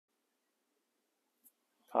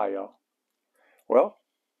Hi y'all. Well,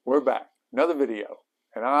 we're back. Another video.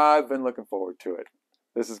 And I've been looking forward to it.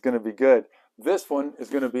 This is going to be good. This one is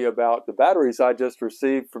going to be about the batteries I just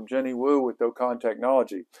received from Jenny Wu with Docon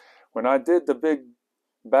Technology. When I did the big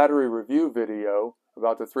battery review video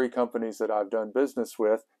about the 3 companies that I've done business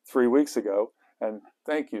with 3 weeks ago, and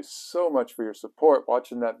thank you so much for your support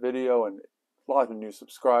watching that video and a lot of new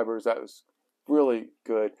subscribers. That was really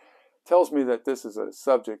good. Tells me that this is a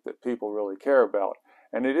subject that people really care about.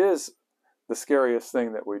 And it is the scariest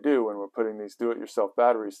thing that we do when we're putting these do-it-yourself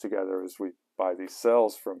batteries together is we buy these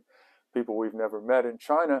cells from people we've never met in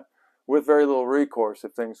China with very little recourse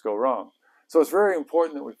if things go wrong. So it's very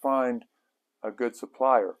important that we find a good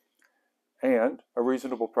supplier and a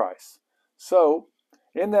reasonable price. So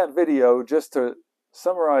in that video, just to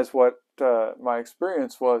summarize what my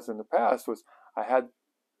experience was in the past, was I had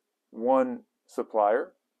one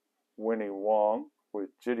supplier, Winnie Wong with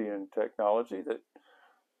Gideon Technology, that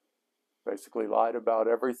basically lied about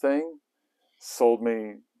everything, sold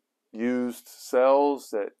me used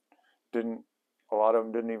cells that a lot of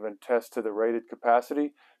them didn't even test to the rated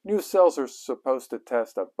capacity. New cells are supposed to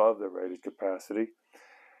test above the rated capacity.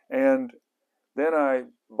 And then I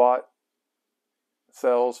bought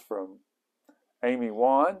cells from Amy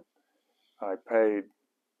Wan. I paid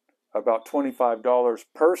about $25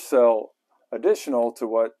 per cell additional to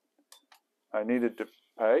what I needed to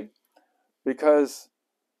pay because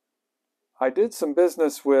I did some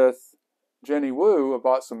business with Jenny Wu. I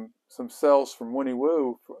bought some cells from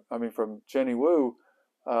from Jenny Wu,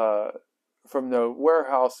 from the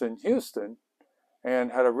warehouse in Houston,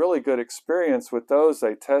 and had a really good experience with those.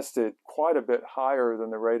 They tested quite a bit higher than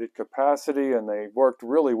the rated capacity, and they worked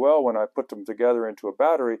really well when I put them together into a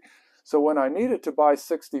battery. So when I needed to buy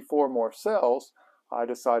 64 more cells, I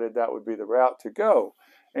decided that would be the route to go.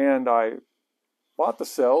 And I bought the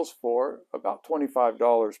cells for about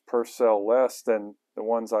 $25 per cell less than the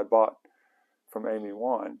ones I bought from Amy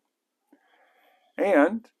Wan.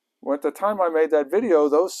 And at the time I made that video,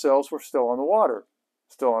 those cells were still on the water,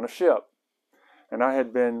 still on a ship. And I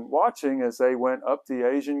had been watching as they went up the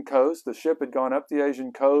Asian coast. The ship had gone up the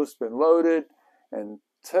Asian coast, been loaded, and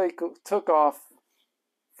took off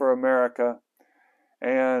for America.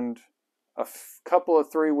 And a couple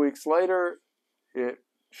of 3 weeks later, it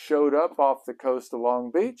showed up off the coast of Long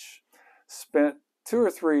Beach, spent 2 or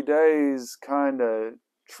 3 days kind of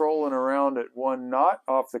trolling around at 1 knot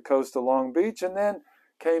off the coast of Long Beach, and then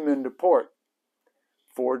came into port.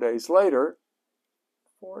 4 days later,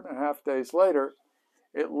 4.5 days later,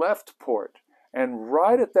 it left port. And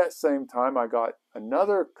right at that same time, I got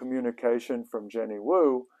another communication from Jenny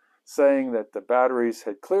Wu saying that the batteries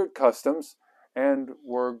had cleared customs and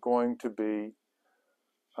were going to be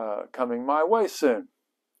coming my way soon.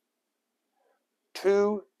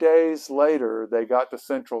 2 days later, they got to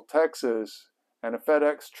Central Texas, and a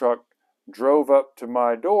FedEx truck drove up to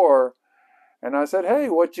my door, and I said, "Hey,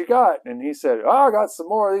 what you got?" And he said, "Oh, I got some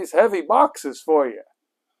more of these heavy boxes for you."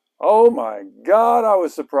 Oh my God, I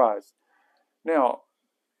was surprised. Now,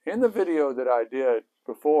 in the video that I did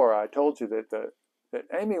before, I told you that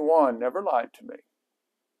Amy Wan never lied to me.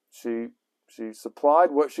 She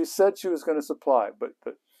supplied what she said she was going to supply, but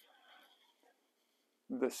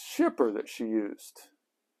the shipper that she used,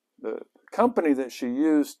 the company that she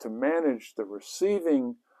used to manage the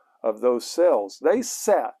receiving of those cells, they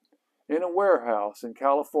sat in a warehouse in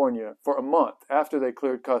California for a month after they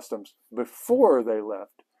cleared customs before they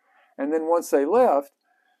left. And then once they left,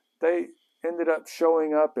 they ended up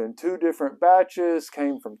showing up in 2 different batches,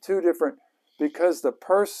 came from 2 different, because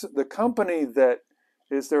the company that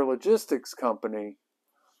is their logistics company,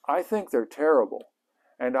 I think they're terrible.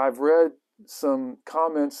 And I've read some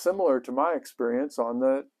comments similar to my experience on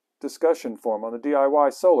the discussion forum, on the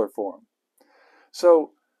DIY solar forum.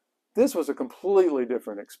 So this was a completely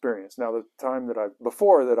different experience. Now, the time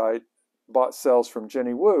before that I bought cells from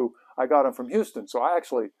Jenny Wu, I got them from Houston. So I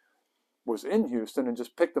actually was in Houston and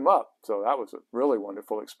just picked them up. So that was a really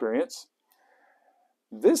wonderful experience.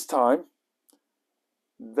 This time,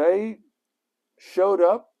 they showed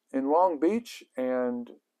up in Long Beach, and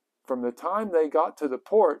from the time they got to the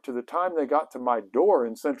port to the time they got to my door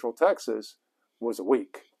in Central Texas was a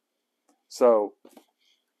week. So,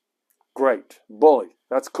 great. Bully.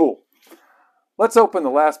 That's cool. Let's open the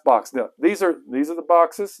last box. Now, these are the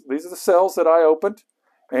boxes. These are the cells that I opened.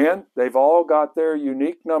 And they've all got their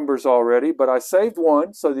unique numbers already, but I saved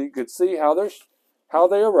one so that you could see how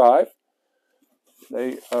they arrive.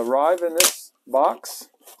 They arrive in this box.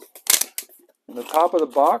 In the top of the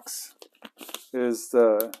box is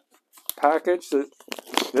the package that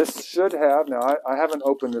this should have. Now, I haven't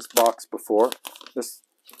opened this box before. This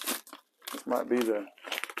might be the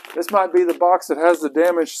This might be the box that has the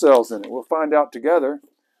damaged cells in it. We'll find out together.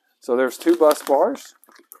 So there's 2 bus bars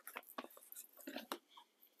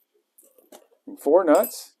and 4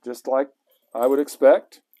 nuts, just like I would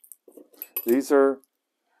expect. These are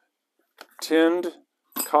tinned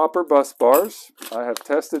copper bus bars. I have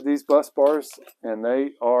tested these bus bars and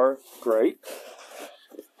they are great.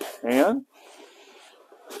 And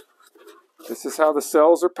this is how the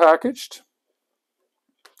cells are packaged.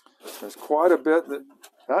 There's quite a bit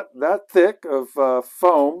that thick of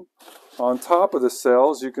foam on top of the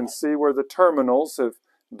cells. You can see where the terminals have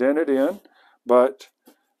dented in, but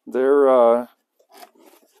they're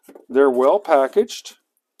well packaged.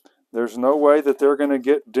 There's no way that they're going to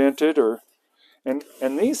get dented and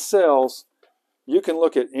these cells, you can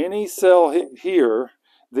look at any cell here.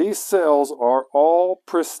 These cells are all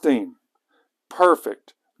pristine,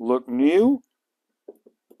 perfect, look new.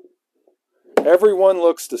 Everyone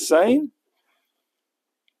looks the same.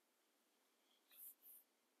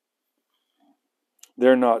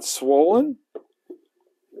 They're not swollen.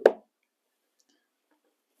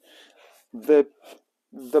 The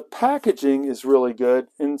packaging is really good.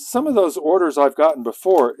 In some of those orders I've gotten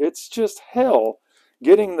before, it's just hell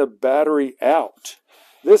getting the battery out.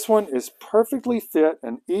 This one is perfectly fit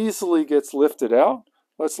and easily gets lifted out.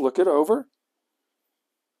 Let's look it over.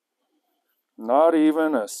 Not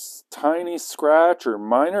even a tiny scratch or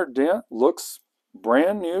minor dent. Looks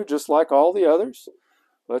brand new, just like all the others.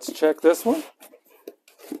 Let's check this one.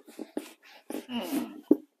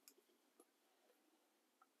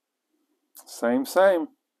 Same.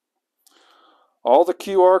 All the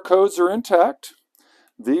QR codes are intact.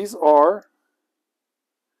 These are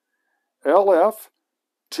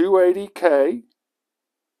LF280K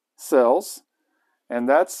cells, and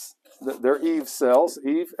they're Eve cells,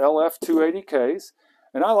 Eve LF280Ks.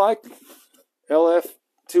 And I like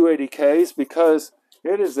LF280Ks because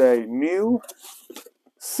it is a new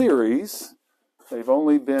series. They've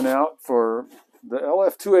only been out for, the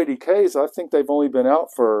LF280Ks, I think they've only been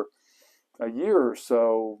out for a year or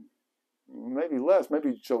so, maybe less,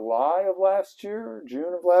 maybe July of last year,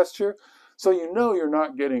 June of last year. So you know you're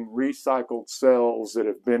not getting recycled cells that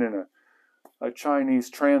have been in a Chinese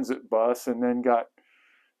transit bus and then got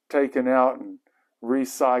taken out and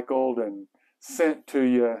recycled and sent to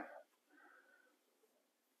you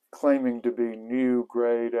claiming to be new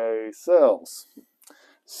grade A cells.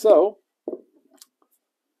 So,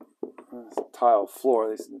 tile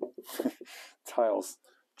floor, tiles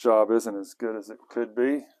job isn't as good as it could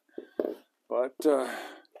be. But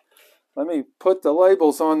let me put the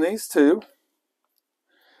labels on these two.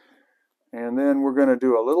 And then we're going to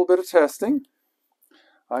do a little bit of testing.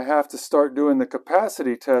 I have to start doing the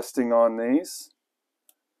capacity testing on these.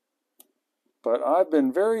 But I've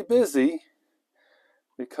been very busy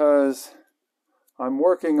because I'm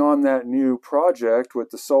working on that new project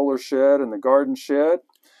with the solar shed and the garden shed.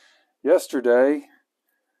 Yesterday,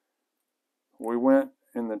 we went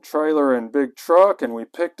in the trailer and big truck and we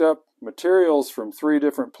picked up materials from 3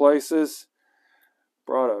 different places.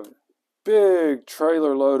 Brought a big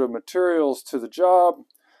trailer load of materials to the job.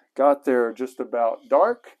 Got there just about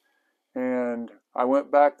dark, and I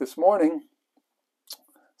went back this morning,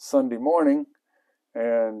 Sunday morning,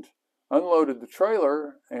 and unloaded the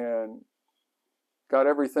trailer and got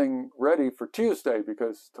everything ready for Tuesday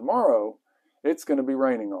because tomorrow it's going to be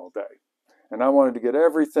raining all day. And I wanted to get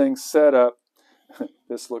everything set up.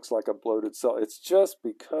 This looks like a bloated cell. It's just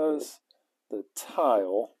because the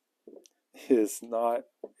tile is not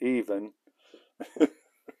even.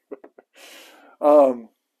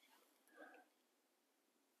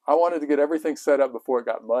 I wanted to get everything set up before it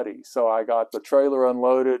got muddy. So I got the trailer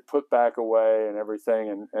unloaded, put back away and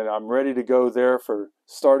everything. And I'm ready to go there for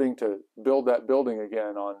starting to build that building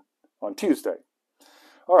again on Tuesday.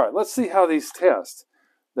 All right, let's see how these test.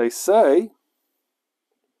 They say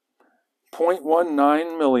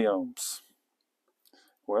 0.19 milliohms.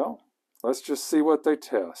 Well, let's just see what they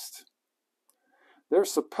test. They're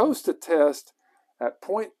supposed to test at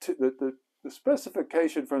 0.2. The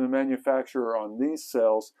specification from the manufacturer on these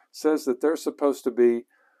cells says that they're supposed to be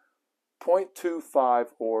 0.25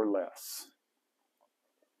 or less.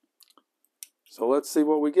 So let's see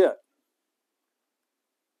what we get.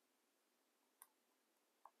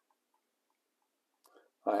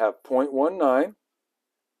 I have 0.19,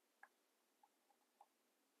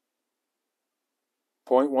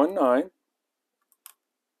 0.19,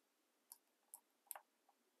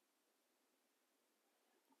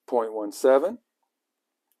 0.17,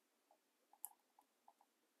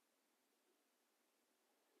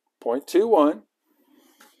 0.21.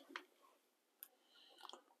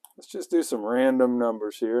 Let's just do some random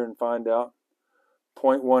numbers here and find out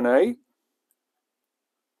 0.18,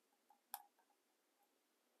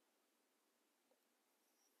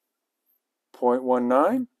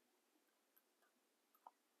 0.19,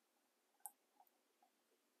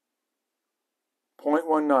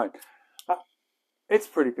 0.19. It's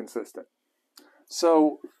pretty consistent.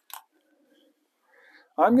 So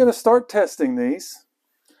I'm going to start testing these,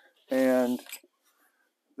 and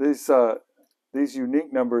these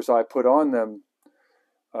unique numbers I put on them,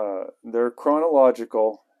 they're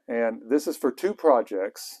chronological, and this is for 2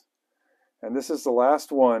 projects, and this is the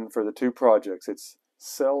last one for the 2 projects. It's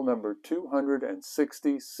cell number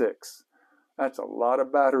 266. That's a lot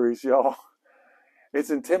of batteries, y'all. It's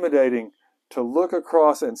intimidating to look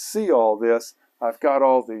across and see all this. I've got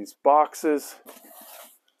all these boxes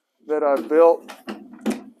that I've built.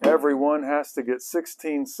 Every one has to get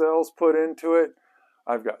 16 cells put into it.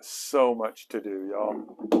 I've got so much to do, y'all.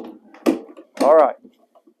 All right.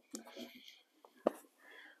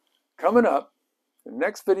 Coming up, the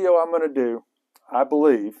next video I'm going to do, I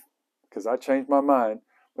believe, because I changed my mind,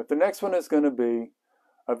 but the next one is going to be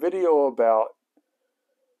a video about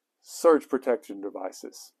surge protection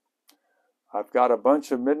devices. I've got a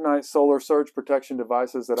bunch of midnight solar surge protection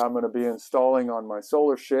devices that I'm going to be installing on my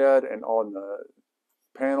solar shed and on the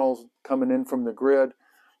panels coming in from the grid,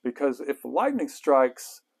 because if lightning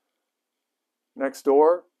strikes next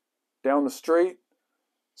door, down the street,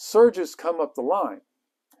 surges come up the line,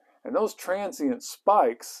 and those transient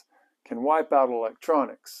spikes can wipe out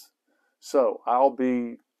electronics. So I'll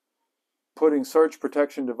be putting surge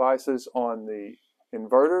protection devices on the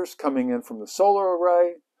inverters coming in from the solar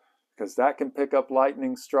array, because that can pick up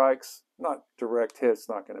lightning strikes. Not direct hits,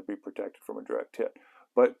 not going to be protected from a direct hit,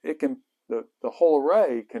 but it can, the whole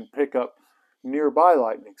array can pick up nearby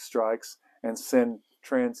lightning strikes and send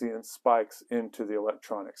transient spikes into the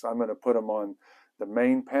electronics. I'm going to put them on the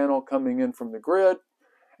main panel coming in from the grid,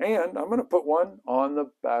 and I'm going to put one on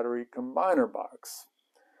the battery combiner box.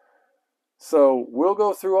 So we'll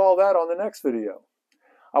go through all that on the next video.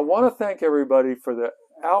 I want to thank everybody for the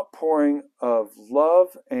outpouring of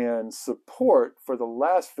love and support for the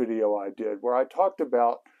last video I did, where I talked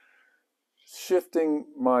about shifting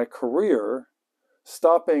my career,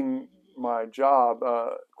 stopping my job,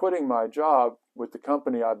 quitting my job with the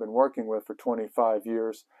company I've been working with for 25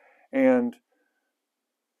 years, and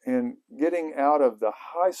getting out of the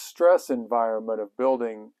high stress environment of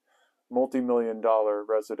building multi-million-dollar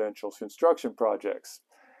residential construction projects.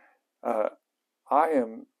 I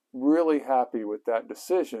am really happy with that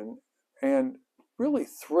decision and really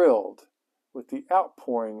thrilled with the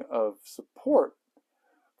outpouring of support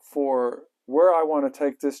for where I want to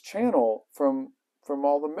take this channel from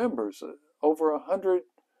all the members. Over 100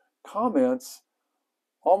 comments,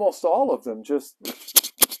 almost all of them just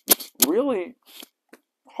really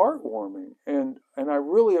heartwarming, and I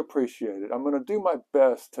really appreciate it. I'm going to do my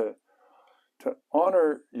best to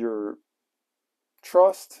honor your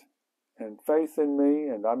trust and faith in me,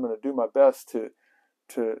 and I'm going to do my best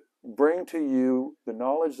to bring to you the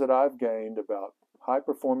knowledge that I've gained about high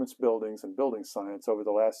performance buildings and building science over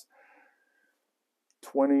the last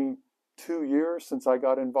 22 years since I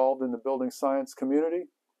got involved in the building science community.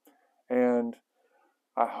 And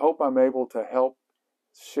I hope I'm able to help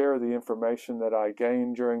share the information that I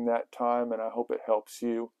gained during that time, and I hope it helps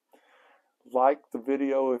you. Like the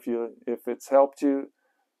video if it's helped you.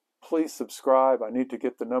 Please subscribe. I need to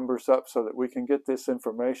get the numbers up so that we can get this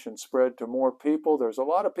information spread to more people. There's a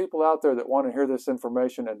lot of people out there that want to hear this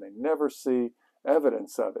information and they never see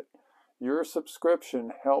evidence of it. Your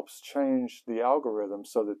subscription helps change the algorithm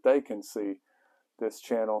so that they can see this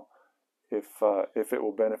channel if it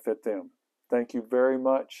will benefit them. Thank you very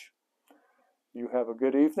much. You have a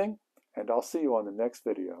good evening, and I'll see you on the next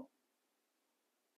video.